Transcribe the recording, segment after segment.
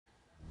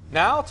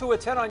Now to a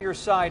 10 on your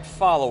side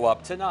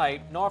follow-up.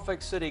 Tonight,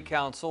 Norfolk City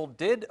Council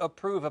did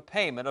approve a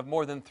payment of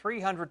more than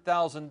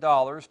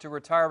 $300,000 to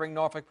retiring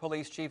Norfolk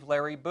Police Chief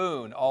Larry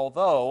Boone,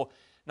 although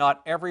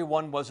not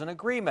everyone was in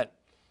agreement.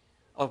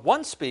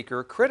 One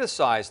speaker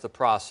criticized the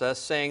process,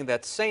 saying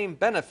that same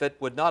benefit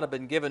would not have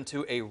been given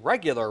to a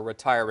regular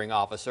retiring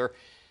officer.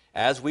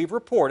 As we've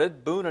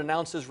reported, Boone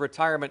announced his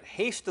retirement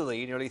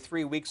hastily nearly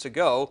 3 weeks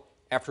ago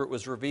after it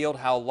was revealed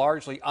how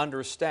largely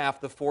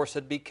understaffed the force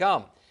had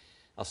become.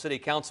 Now, City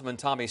Councilman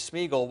Tommy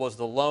Smeagol was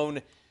the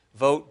lone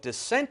vote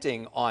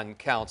dissenting on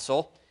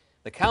council.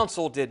 The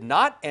council did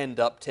not end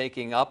up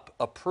taking up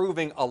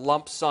approving a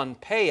lump sum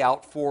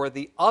payout for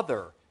the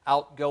other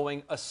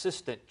outgoing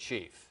assistant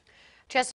chief.